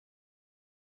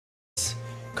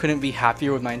couldn't be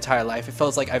happier with my entire life. It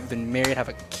feels like I've been married, have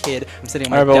a kid. I'm sitting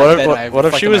on my Alright, deathbed. but what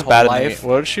if she was bad in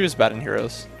what if she was bad in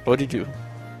Heroes? What would you do?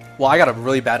 Well, I got a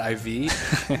really bad IV,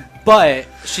 but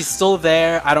she's still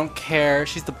there. I don't care.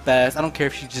 She's the best. I don't care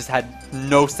if she just had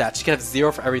no stats. She could have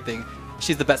 0 for everything.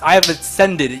 She's the best. I have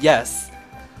ascended, yes.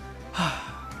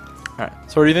 Alright,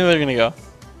 so where do you think they're gonna go?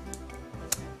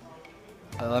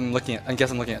 I guess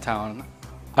I'm looking at town.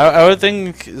 I would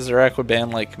think Zurak would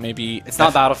ban like maybe. It's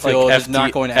not Battlefield. Like it's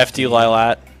not going to FD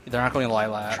Lilat. They're not going to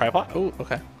Lilat. Tripod. Oh,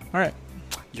 okay. All right.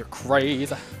 You're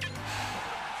crazy,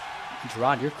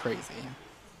 Jarrod. You're crazy.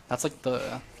 That's like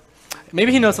the.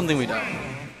 Maybe he knows something we don't.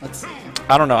 Let's see.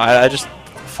 I don't know. I just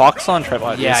Fox on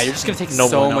tripod. Yeah, you're just gonna take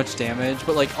so much damage,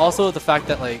 but like also the fact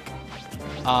that like.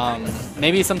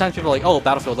 Maybe sometimes people are like, oh,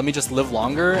 Battlefield, let me just live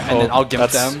longer, and then I'll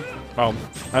gimp them. Oh,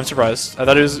 I'm surprised. I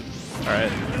thought it was...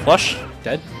 Alright. Flush?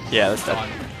 Dead? Yeah, that's dead.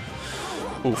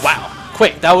 Ooh, wow.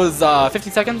 Quick, that was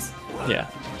 15 seconds? Yeah.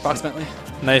 Approximately.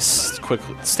 Nice, quick,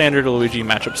 standard Luigi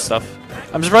matchup stuff.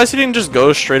 I'm surprised he didn't just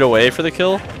go straight away for the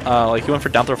kill. Like, he went for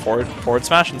down throw forward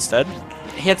smash instead.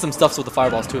 He had some stuffs with the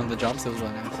fireballs, too, in the jumps. It was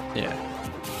really nice. Yeah.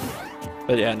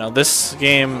 But yeah, no, this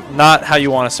game, not how you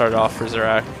want to start off for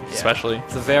Zurak, especially.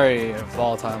 It's a very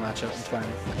volatile matchup, to my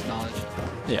knowledge.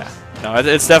 Yeah. No,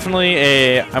 it's definitely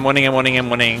a I'm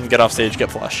winning, get off stage, get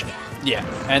flushed. Yeah,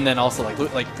 and then also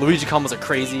like Luigi combos are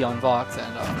crazy on Vox,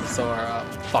 and so are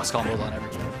Fox combos on every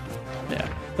game. Yeah.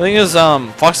 The thing is,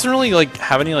 Fox doesn't really like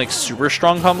have any like super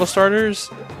strong combo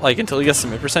starters, like until he gets to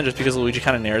mid-percent, just because Luigi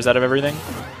kind of nares out of everything.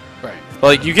 Right. But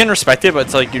like you can respect it, but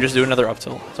it's like you just do another up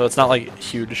tilt, so it's not like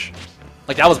huge.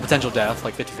 Like that was potential death,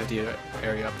 like 50-50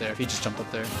 area up there if he just jumped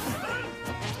up there.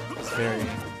 It's very.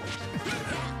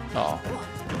 Oh.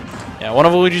 Yeah, one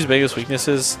of Luigi's biggest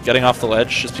weaknesses, getting off the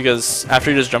ledge, just because after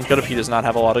he does jump cut up, he does not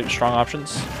have a lot of strong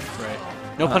options. Right.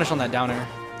 No punish on that downer.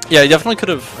 Yeah, he definitely could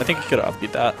have. I think he could have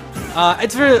upbeat that.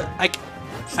 It's very. I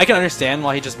can understand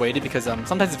why he just waited because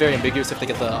sometimes it's very ambiguous if they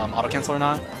get the auto cancel or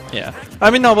not. Yeah.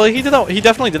 I mean, no, but he did that. He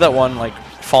definitely did that one like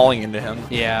falling into him.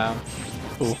 Yeah.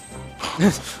 Ooh.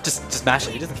 just mash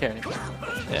it. He doesn't care anymore.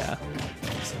 Yeah.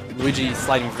 Luigi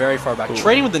sliding very far back,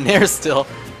 trading with the nair still.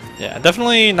 Yeah,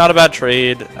 definitely not a bad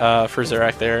trade for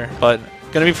Zurak there, but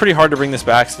gonna be pretty hard to bring this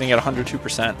back, sitting at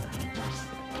 102%.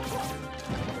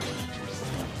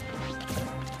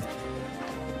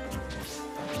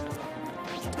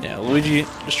 Yeah, Luigi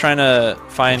just trying to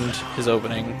find his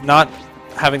opening, not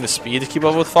having the speed to keep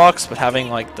up with Fox, but having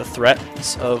like the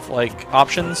threats of like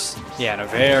options. Yeah, and a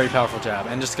very powerful jab,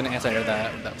 and just gonna anti-air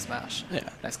that smash. Yeah,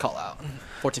 nice call out.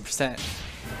 14%.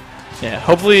 Yeah,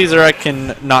 hopefully Zurak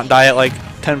can not die at like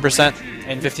 10%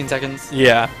 in 15 seconds.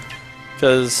 Yeah,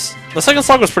 because the second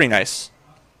slog was pretty nice.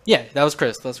 Yeah, that was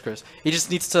crisp. That was crisp. He just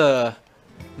needs to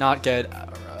not get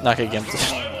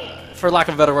gimped. For lack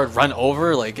of a better word, run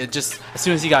over. Like it just as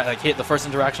soon as he got like hit the first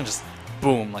interaction, just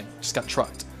boom, like just got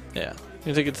trucked. Yeah,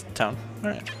 you take it to town.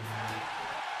 All right.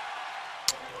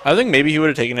 I think maybe he would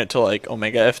have taken it to like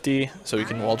Omega FD so he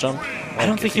can wall jump. Like, I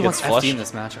don't think he wants FD in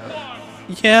this matchup.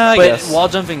 Yeah, I guess. But wall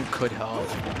jumping could help.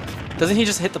 Doesn't he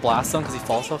just hit the blast zone because he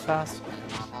falls so fast?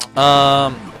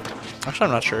 Actually,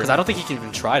 I'm not sure. Because I don't think he can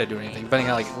even try to do anything, depending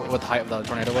on like what the height of the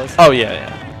tornado was. Oh yeah,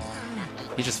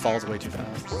 yeah. He just falls way too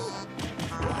fast.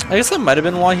 I guess that might have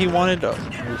been why he wanted. All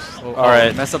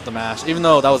right, messed up the mash, even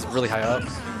though that was really high up.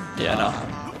 Yeah, no.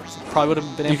 Probably would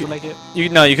have been able to make it. You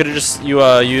could have just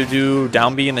you do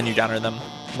down B and then you downer them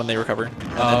when they recover,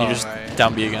 and then you just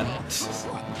down B again.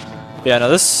 Yeah, no,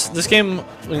 this game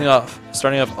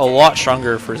starting up a lot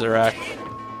stronger for Zurak.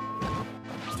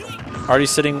 Already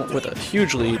sitting with a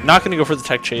huge lead. Not going to go for the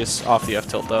tech chase off the F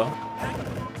tilt though.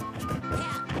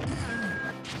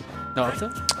 No F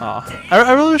tilt? Aw.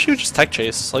 I really wish you would just tech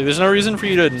chase. Like, there's no reason for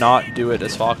you to not do it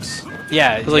as Fox.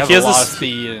 Yeah, like he has a lot of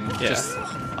speed and just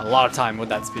a lot of time with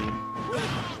that speed.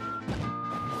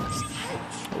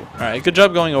 Alright, good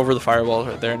job going over the fireballs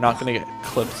right there. Not going to get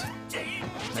clipped.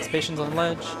 Nice patience on the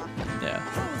ledge. Yeah.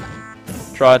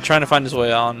 Trying to find his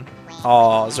way on.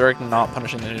 Oh, Zurak not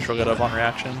punishing the neutral get up on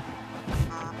reaction.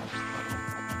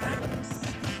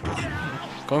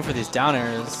 Going for these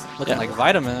downers, looking like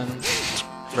Vitamin.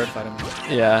 Red Vitamin.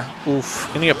 Yeah. Oof.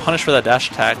 Gonna get punished for that dash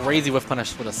attack. Crazy whiff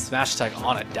punish with a smash attack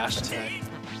on a dash attack.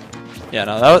 Yeah,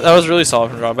 no, that was really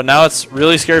solid from Jarrod, but now it's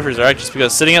really scary for Zurak just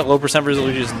because sitting at low percent versus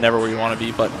Luigi is never where you want to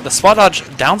be, but the spot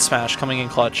dodge down smash coming in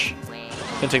clutch.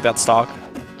 Gonna take that stock.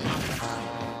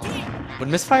 Would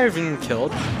Misfire have been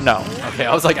killed? No. Okay,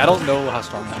 I was like, I don't know how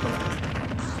strong that was.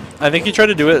 I think he tried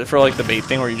to do it for like the bait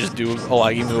thing where you just do a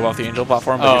laggy move off the angel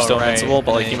platform, but you're still invincible,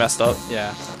 but like he messed up.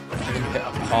 Yeah.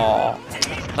 Oh.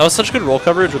 That was such good roll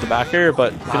coverage with the back air,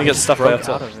 but gonna get stuff by up out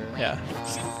tilt. of it. Yeah.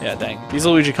 Yeah, dang. These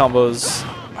Luigi combos,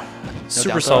 super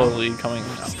down solid throw. lead coming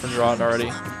from Jarrod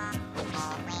already.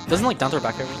 Doesn't like down throw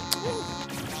back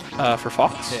air? For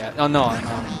Fox? Yeah. Oh no,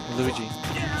 Luigi.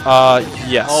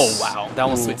 Yes. Oh wow, that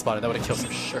one was Ooh. sweet spotted. That would have killed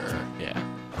for sure. Yeah.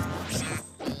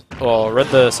 Well, read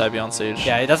the side beyond stage.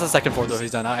 Yeah, that's the second forward throw he's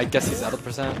done. I guess he's out of the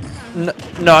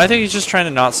percent. No, I think he's just trying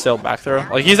to not steal back throw.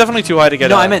 Like, he's definitely too high to get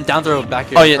No, out. I meant down throw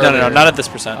back air. Oh, yeah, no, earlier. not at this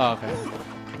percent. Oh, okay.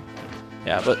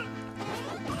 Yeah, but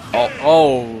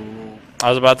Oh. I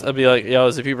was about to be like, yo,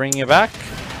 is if you bringing it back?